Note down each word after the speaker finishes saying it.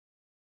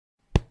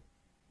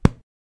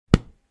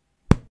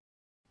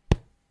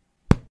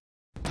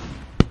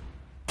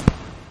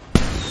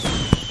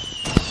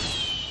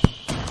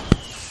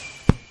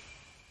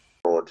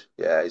abroad.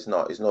 Yeah, he's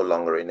no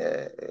longer in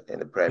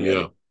the Premier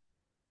League.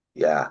 Yeah,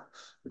 Yeah.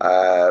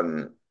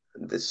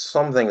 There's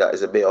something that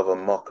is a bit of a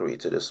mockery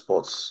to the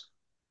sports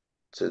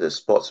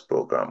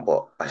program,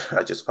 but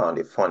I just found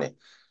it funny.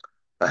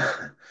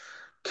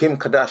 Kim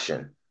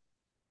Kardashian,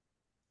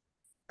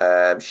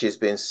 she's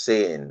been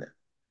seen,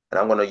 and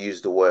I'm going to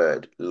use the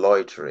word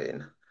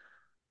loitering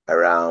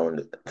around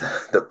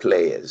the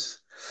players.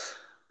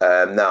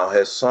 Now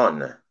her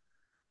son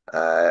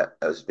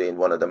has been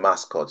one of the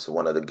mascots of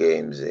one of the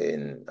games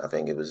in, I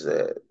think it was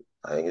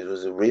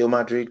a Real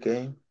Madrid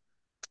game.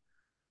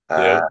 yeah.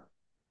 Uh,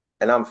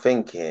 and I'm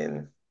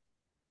thinking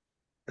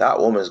that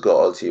woman's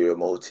got ulterior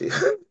motive.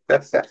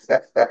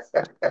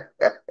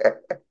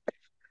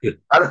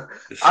 I don't,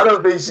 I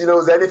don't think she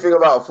knows anything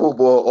about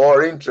football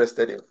or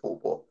interested in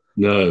football.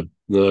 No,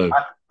 no.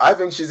 I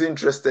think she's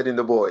interested in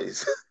the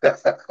boys.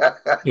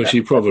 Well,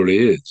 she probably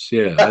is.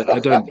 Yeah, I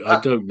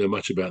don't know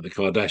much about the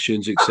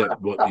Kardashians except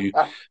what you.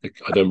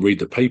 I don't read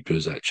the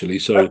papers actually,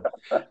 so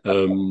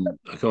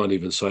I can't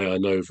even say I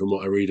know from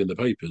what I read in the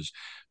papers.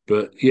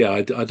 But yeah,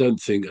 I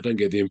don't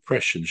get the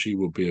impression she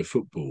will be a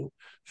football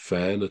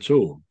fan at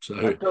all.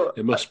 I So don't,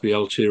 there must be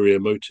ulterior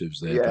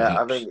motives there,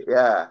 yeah, I perhaps. think,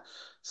 yeah.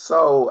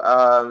 So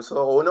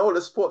in all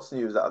the sports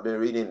news that I've been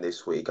reading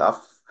this week,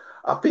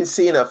 I've been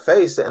seeing her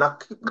face, and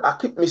I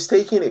keep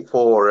mistaking it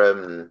for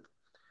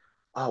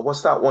oh,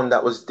 what's that one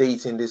that was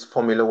dating this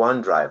Formula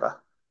One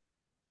driver,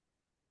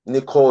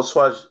 Nicole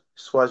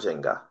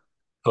Swazinger,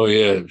 Oh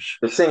yeah,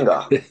 the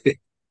singer,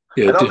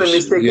 yeah, and I've been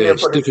mistaking yeah. her It's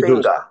for the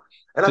singer,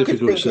 and I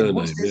keep difficult thinking,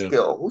 who's surname. this Yeah,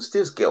 girl? Who's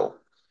this girl?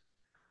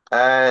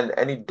 And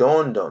it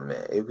dawned on me,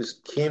 it was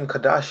Kim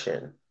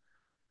Kardashian.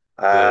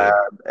 yeah.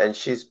 And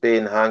she's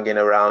been hanging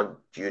around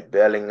Jude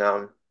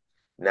Bellingham.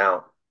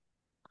 Now,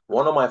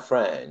 one of my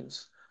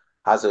friends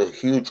has a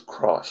huge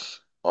crush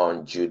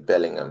on Jude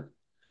Bellingham,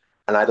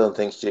 and I don't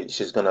think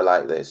she's gonna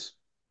like this.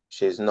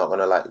 She's not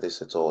gonna like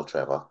this at all,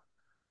 Trevor.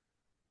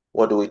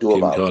 What do we do Kim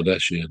about it?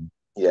 Kardashian.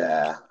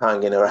 Yeah,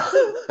 hanging around,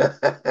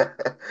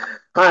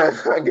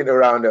 hanging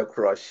around her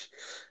crush.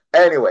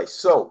 Anyway,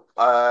 so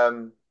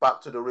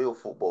back to the real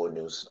football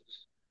news,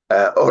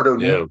 or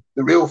Yeah,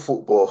 the real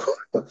football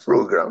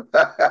program.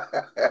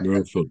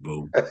 real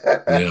football.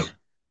 Yeah,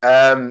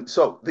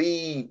 So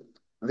the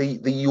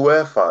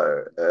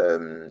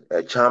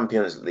UEFA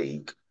Champions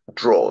League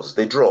draws,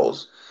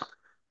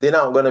 they're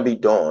now going to be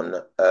done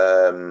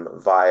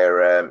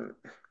via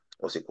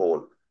what's it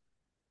called?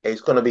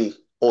 It's going to be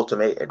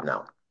automated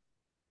now,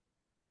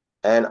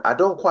 and I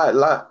don't quite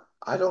like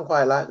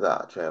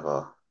that,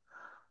 Trevor.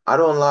 I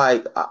don't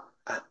like.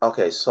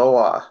 Okay, so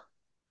I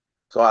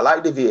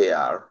like the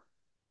VAR.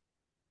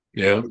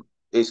 yeah,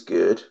 It's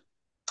good,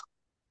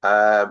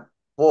 uh,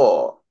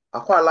 but I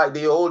quite like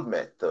the old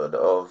method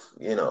of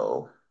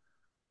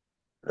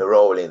the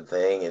rolling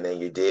thing, and then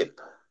you dip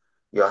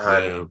your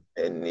hand, yeah.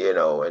 and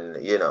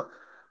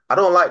I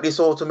don't like this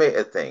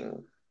automated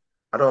thing.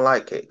 I don't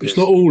like it It's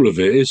not because all of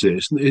it, is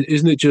it?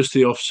 Isn't it just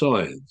the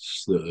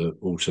offsides that are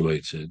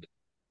automated?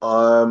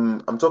 I'm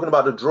talking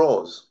about the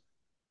draws.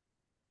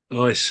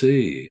 Oh, I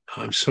see.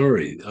 I'm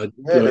sorry.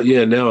 Yeah,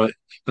 Yeah, now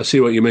I see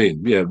what you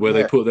mean. Yeah, where they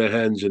yeah, put their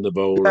hands in the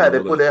bowl yeah. and They all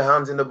put that. their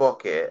hands in the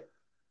bucket,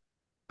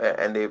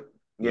 and they,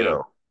 you Yeah,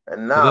 know,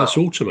 and but now, that's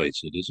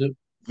automated, is it?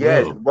 yes.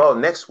 Wow. Well,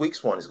 next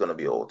week's one is going to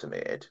be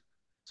automated.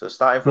 So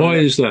starting from Why next,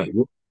 is that?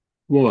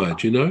 Why?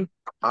 Do you know?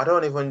 I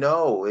don't even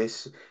know.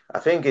 I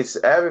think it's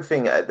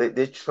everything.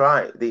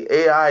 The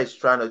AI is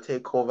trying to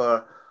take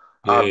over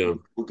our Yeah,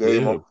 beautiful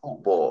game yeah, of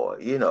football.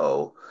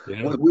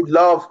 yeah,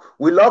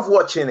 We love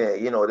watching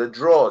it. The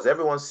draws.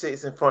 Everyone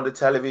sits in front of the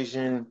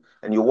television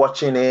and you're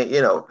watching it.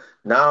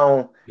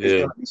 Now it's yeah.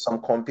 gonna be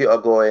some computer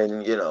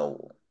going.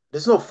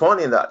 There's no fun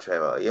in that,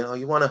 Trevor.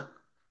 You wanna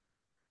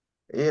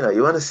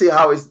see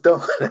how it's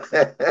done.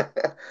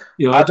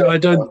 Yeah, I don't I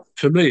don't. know.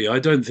 For me, I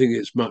don't think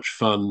it's much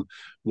fun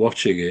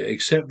watching it,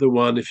 except the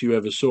one if you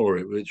ever saw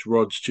it, which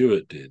Rod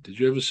Stewart did. Did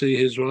you ever see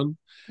his one?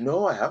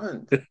 No, I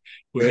haven't.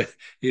 Where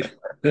he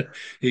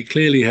he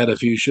clearly had a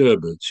few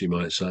sherbets, you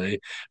might say,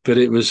 but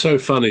it was so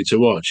funny to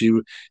watch.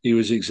 He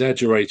was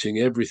exaggerating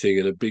everything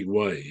in a big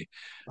way,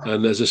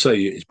 and as I say,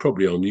 it's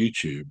probably on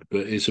YouTube,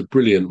 but it's a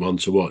brilliant one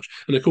to watch.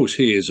 And of course,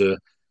 he is a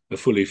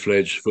fully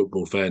fledged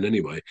football fan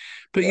anyway.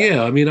 But Yeah.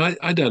 yeah, I mean, I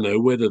don't know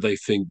whether they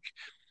think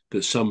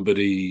that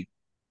somebody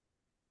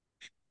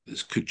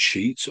could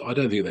cheat. I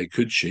don't think they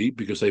could cheat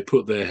because they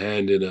put their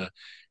hand in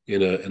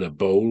a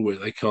bowl where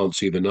they can't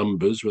see the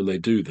numbers when they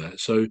do that.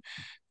 So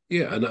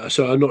yeah, and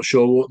so I'm not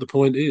sure what the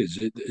point is.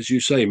 As you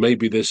say,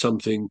 maybe there's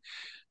something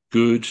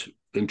good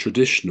and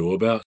traditional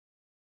about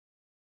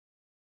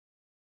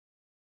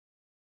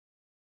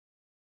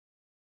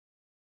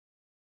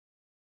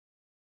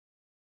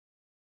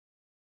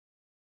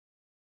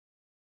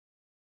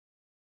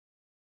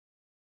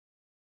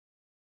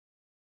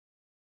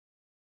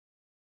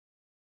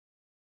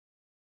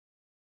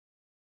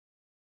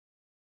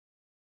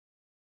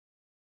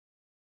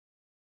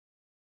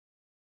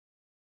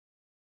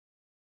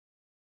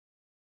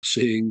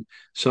seeing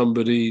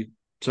somebody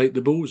take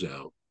the balls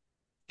out.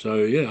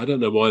 So yeah, I don't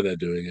know why they're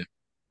doing it.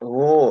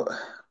 Oh.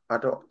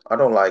 I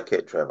don't like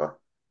it, Trevor.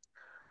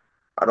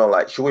 I don't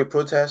like. Should we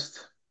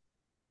protest?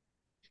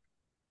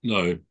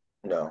 No,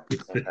 No.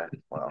 Okay.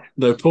 Well,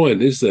 no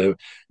point, is there?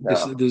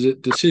 no.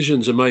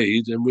 Decisions are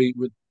made, and we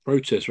with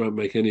protests won't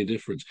make any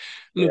difference.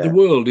 Look, the Yeah.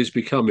 world is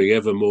becoming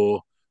ever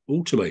more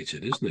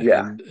automated, isn't it?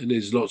 Yeah. And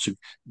there's lots of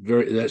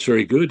very that's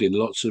very good in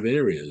lots of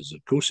areas.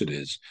 Of course, it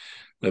is.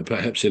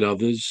 Perhaps in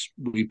others,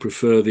 we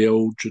prefer the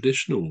old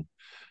traditional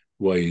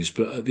ways.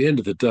 But at the end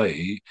of the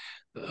day,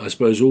 I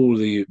suppose all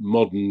the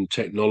modern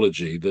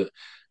technology that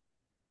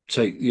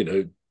take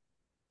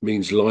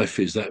means life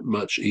is that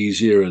much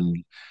easier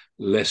and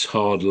less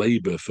hard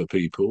labor for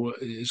people.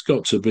 It's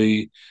got to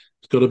be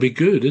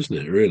good, isn't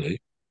it?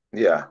 Really?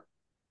 Yeah.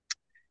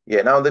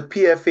 Yeah. Now the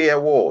PFA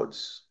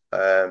Awards,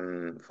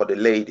 for the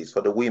ladies,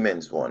 for the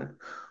women's one,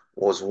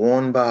 was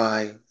won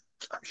by.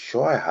 I'm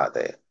sure I had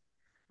it.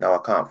 Now I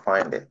can't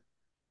find it.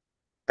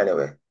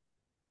 Anyway,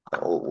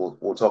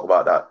 we'll talk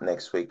about that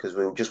next week because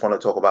we just want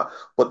to talk about.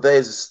 But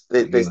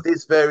Yeah.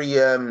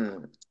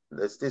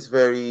 there's this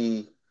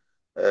very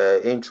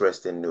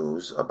interesting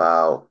news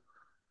about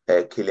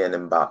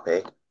Kylian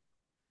Mbappe.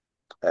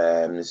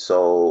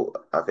 So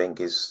I think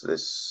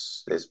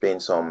there's been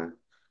some.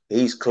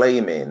 He's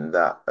claiming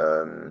that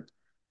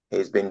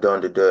he's been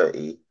done the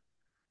dirty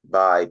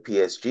by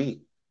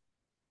PSG.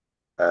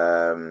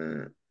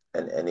 Um,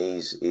 and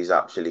he's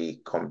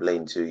actually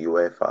complained to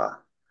UEFA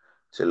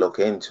to look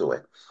into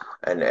it.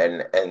 And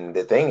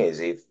the thing is,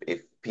 if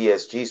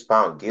PSG is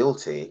found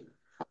guilty,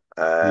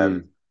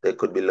 Mm. they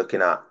could be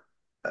looking at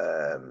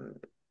um,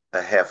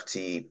 a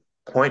hefty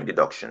point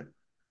deduction.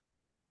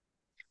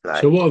 So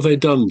Like, what have they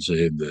done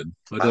to him then?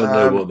 I don't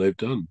know what um, they've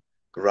done.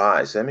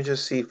 right. So let me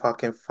just see if I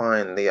can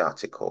find the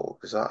article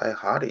because I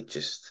had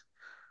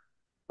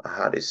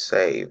it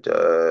saved.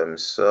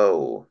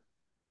 So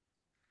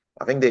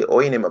I think they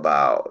owing him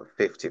about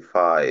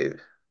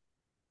 55.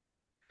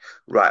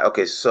 Right.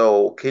 Okay.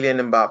 So Kylian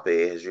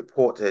Mbappe has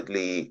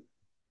reportedly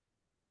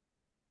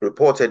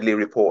reported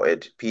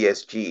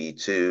PSG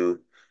to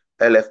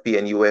LFP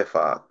and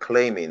UEFA,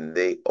 claiming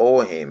they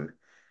owe him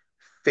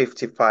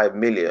 55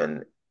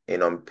 million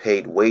in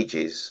unpaid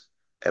wages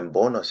and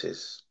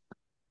bonuses.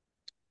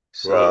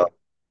 So, Right.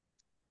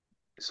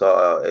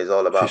 so it's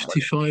all about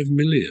money. 55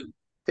 million.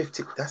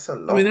 50, that's a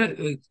I mean, lot.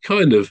 that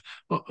kind of,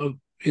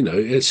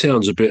 it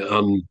sounds a bit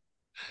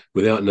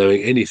without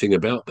knowing anything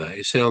about that,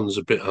 it sounds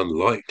a bit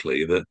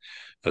unlikely that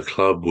a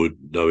club would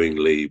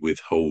knowingly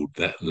withhold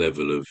that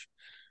level of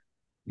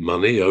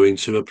money owing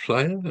to a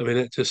player. I mean,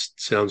 it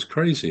just sounds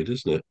crazy,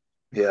 doesn't it?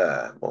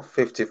 Yeah, well,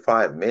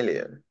 55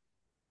 million.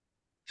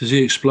 Does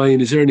he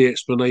explain? Is there any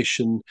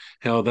explanation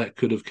how that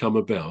could have come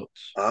about?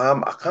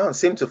 I can't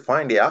seem to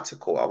find the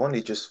article. I've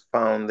only just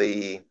found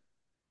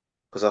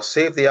because I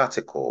saved the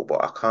article,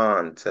 but I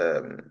can't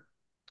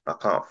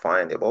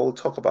find it. But we'll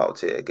talk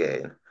about it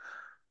again.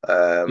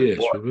 Yes,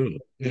 But we will.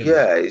 Yeah.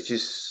 yeah, it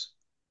just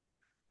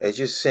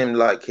seemed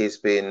like he's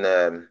been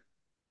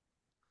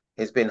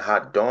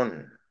hard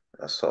done,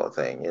 that sort of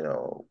thing,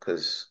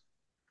 because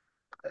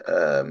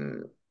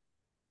um,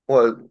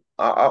 well,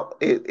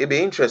 it'd be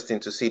interesting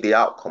to see the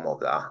outcome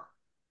of that,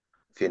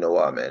 if you know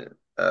what I mean.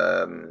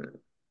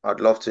 I'd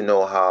love to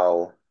know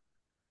how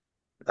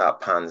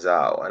that pans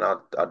out,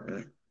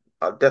 and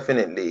I'd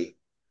definitely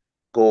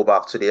go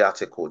back to the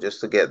article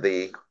just to get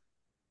the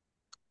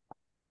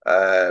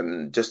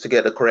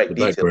correct The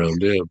details.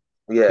 background. Yeah.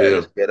 Yeah,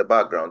 Yeah. just get the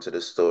background to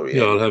the story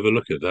Yeah. I'll have a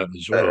look at that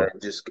as well.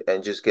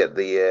 and just get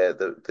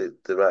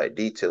the right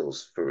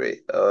details for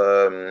it.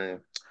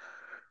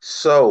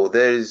 So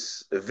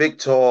there's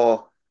Victor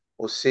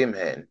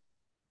Osimhen.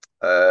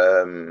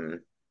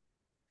 Um,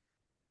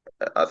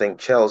 I think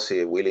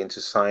Chelsea are willing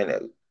to sign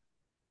it.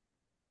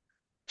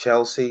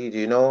 Chelsea, Do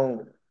you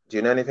know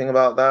anything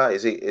about that?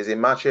 Is it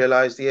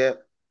materialized yet?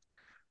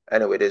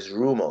 Anyway, there's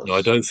No, I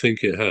rumors. don't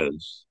think it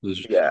has.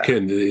 Yeah,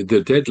 Ken,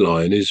 the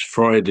deadline is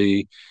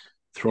Friday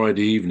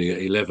evening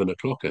at 11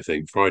 o'clock. I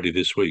think Friday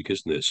this week,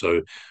 isn't it?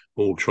 So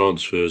all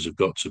transfers have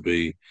got to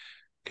be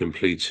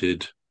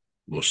completed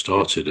or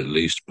started at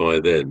least by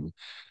then.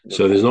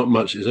 So before. there's not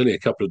much. There's only a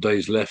couple of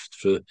days left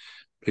for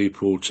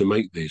people to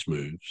make these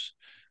moves.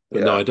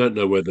 But no, Yeah. I don't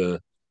know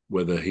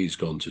whether he's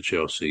gone to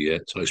Chelsea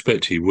yet. I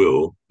expect he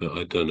will, but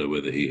I don't know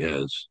whether he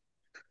has.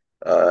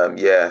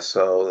 Yeah,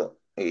 so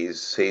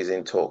he's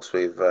in talks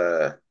with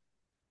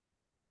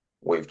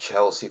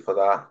Chelsea for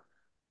that.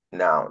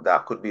 Now,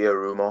 that could be a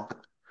rumor.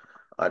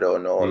 I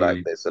don't know. Like,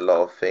 Mm. there's a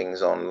lot of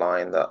things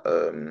online that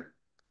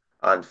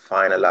aren't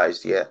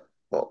finalized yet,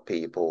 but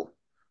people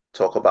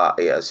talk about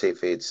it as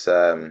if it's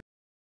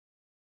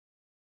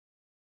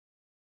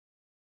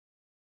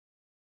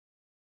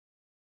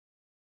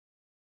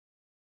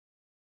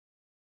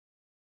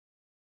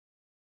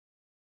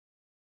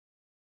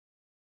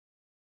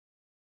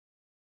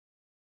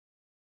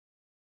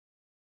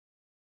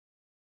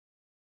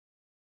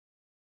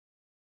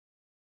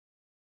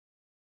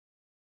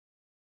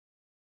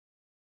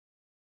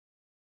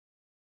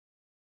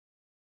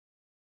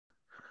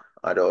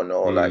I don't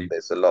know. Like, Mm.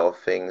 there's a lot of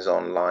things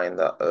online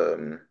that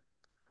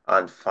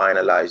aren't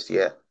finalized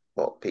yet,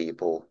 but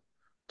people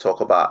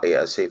talk about it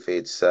as if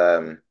it's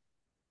a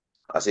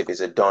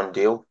done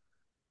deal.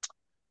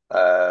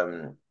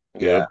 Um,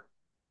 Yeah, yeah,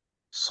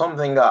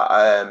 something that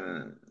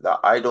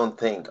I don't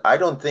think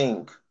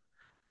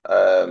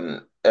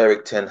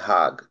Eric Ten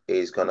Hag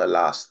is gonna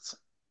last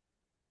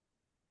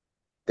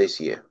this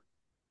year.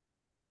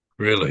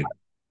 really.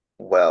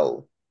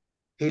 Well,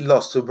 he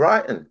lost to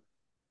Brighton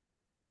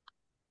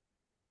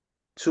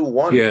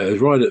 2-1. Yeah, it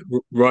was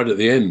right at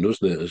the end,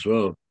 wasn't it, as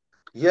well?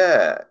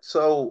 Yeah,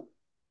 so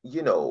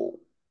you know,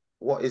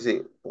 what is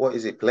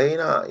it playing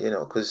at?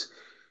 Because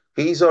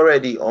he's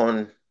already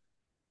on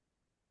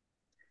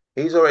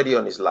he's already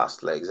on his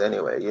last legs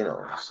anyway.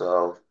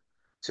 So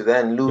to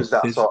then lose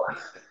that Is sort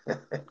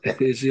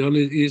is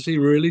he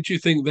really? Do you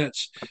think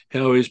that's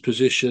how his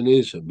position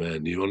is at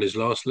Man U on his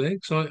last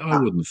legs? I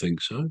wouldn't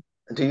think so.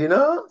 do you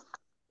know?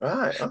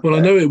 Right, Well, I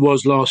okay. know it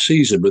was last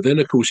season, but then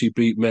of course he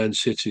beat Man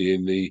City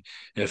in the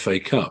FA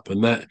Cup,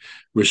 and that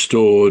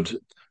restored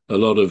a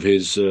lot of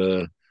his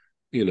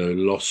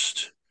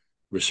lost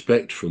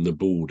respect from the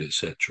board,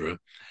 etc.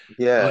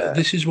 Yeah,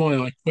 This is why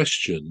I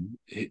question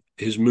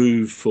his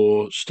move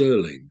for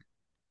Sterling,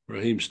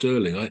 Raheem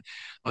Sterling.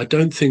 I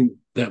don't think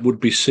that would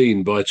be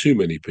seen by too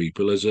many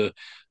people as a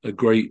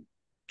great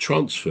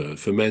transfer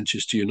for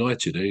Manchester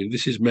United. I mean,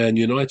 this is Man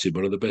United,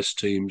 one of the best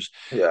teams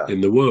yeah,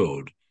 in the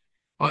world.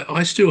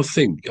 I still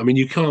think, I mean,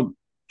 you can't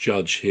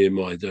judge him,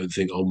 I don't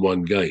think, on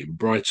one game.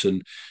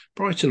 Brighton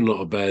are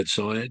not a bad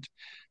side.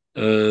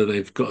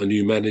 They've got a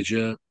new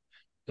manager,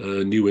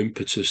 new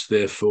impetus,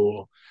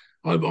 therefore.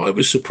 I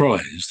was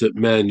surprised that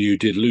Man U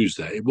did lose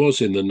that. It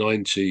was in the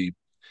 92nd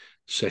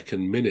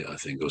minute, I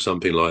think, or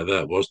something like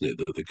that, wasn't it?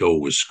 That the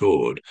goal was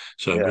scored.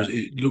 So yeah,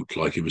 it looked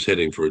like it was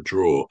heading for a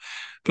draw.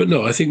 But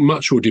no, I think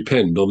much will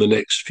depend on the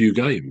next few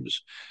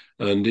games.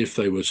 And if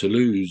they were to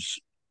lose,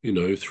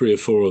 three or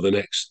four of the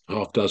next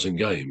half dozen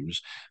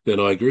games, then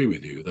I agree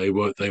with you. They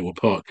were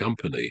part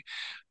company.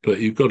 But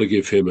you've got to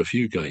give him a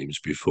few games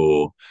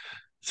before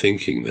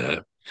thinking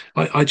that.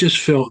 I just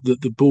felt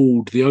that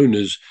the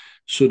owners,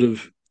 sort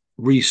of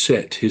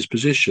reset his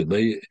position.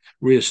 They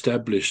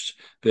re-established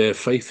their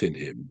faith in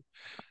him.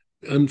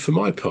 And for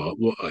my part,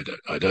 what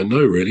I don't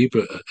know really,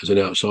 but as an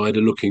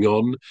outsider looking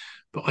on,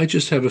 but I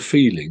just have a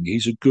feeling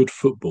he's a good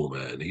football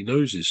man. He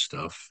knows his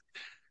stuff.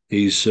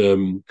 He's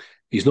um,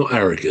 he's not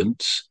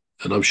arrogant,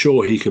 and I'm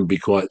sure he can be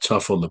quite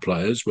tough on the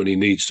players when he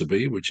needs to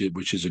be, which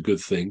is a good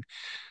thing.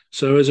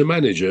 So as a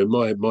manager,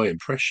 my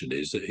impression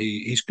is that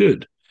he's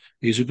good.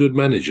 He's a good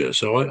manager.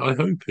 So I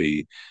hope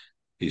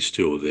he's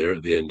still there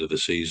at the end of the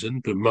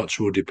season. But much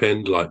will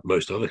depend, like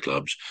most other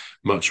clubs,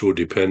 much will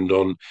depend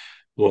on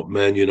what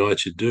Man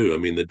United do. I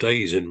mean, the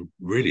days in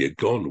really are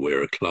gone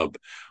where a club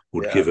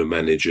would yeah, give a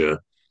manager,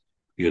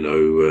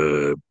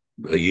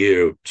 a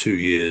year, 2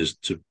 years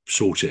to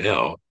sort it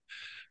out.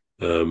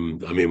 I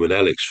mean, when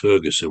Alex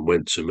Ferguson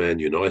went to Man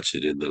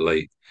United in the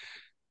late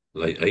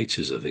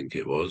 80s, I think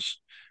it was,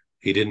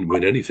 he didn't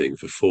win anything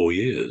for 4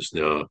 years.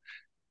 Now,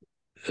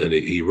 and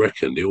he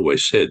reckoned, he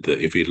always said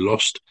that if he'd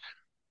lost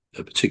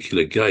a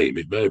particular game,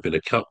 it may have been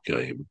a cup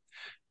game,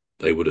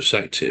 they would have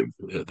sacked him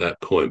at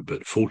that point.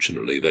 But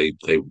fortunately, they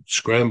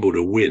scrambled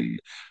a win,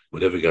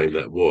 whatever game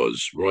that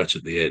was, right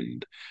at the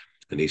end.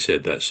 And he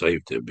said that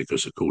saved him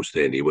because, of course,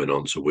 then he went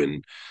on to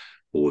win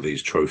all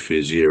these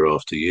trophies year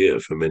after year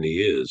for many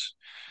years.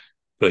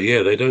 But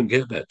yeah, they don't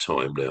get that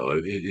time now.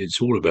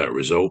 It's all about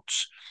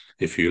results.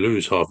 If you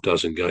lose half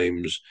dozen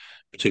games,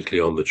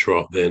 particularly on the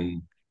trot,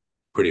 then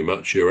pretty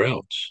much you're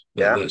out.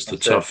 yeah, That's the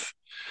that's it. tough.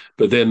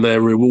 But then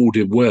they're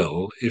rewarded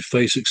well if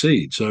they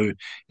succeed. So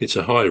it's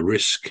a high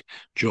risk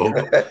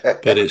job,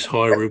 but it's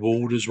high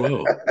reward as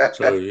well.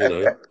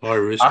 So, high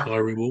risk, I, high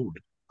reward.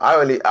 I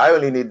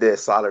only need their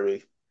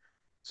salary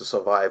to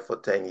survive for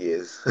 10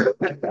 years.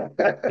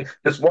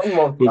 Just 1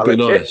 month Would be salary.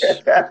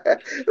 nice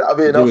That'll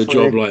be to do enough a for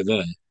job me. like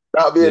that.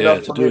 That'll be Yeah,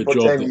 enough to for do me a for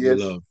job 10 that you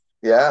years. love.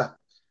 Yeah.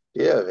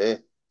 Yeah,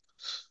 man.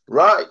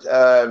 Right,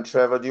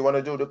 Trevor, do you want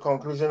to do the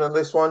conclusion on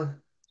this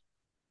one?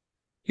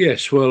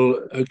 Yes, well,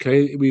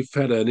 okay. We've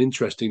had an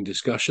interesting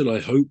discussion. I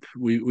hope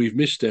we've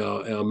missed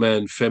our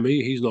man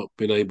Femi. He's not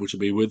been able to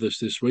be with us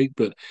this week,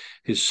 but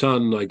his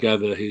son, I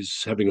gather,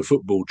 he's having a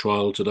football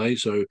trial today,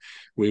 so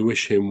we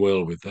wish him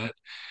well with that.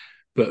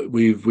 But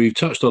we've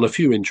touched on a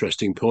few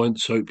interesting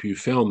points. Hope you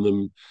found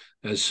them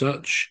as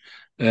such,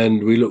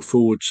 and we look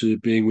forward to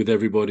being with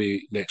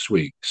everybody next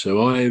week.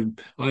 So I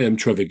am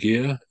Trevor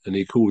Gear, and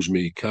he calls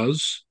me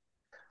Cuz,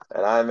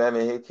 And I'm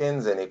Emmy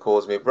Hikins, and he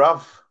calls me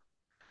bruv.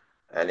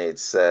 And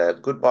it's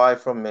goodbye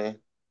from me.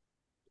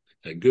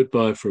 and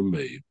goodbye from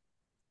me.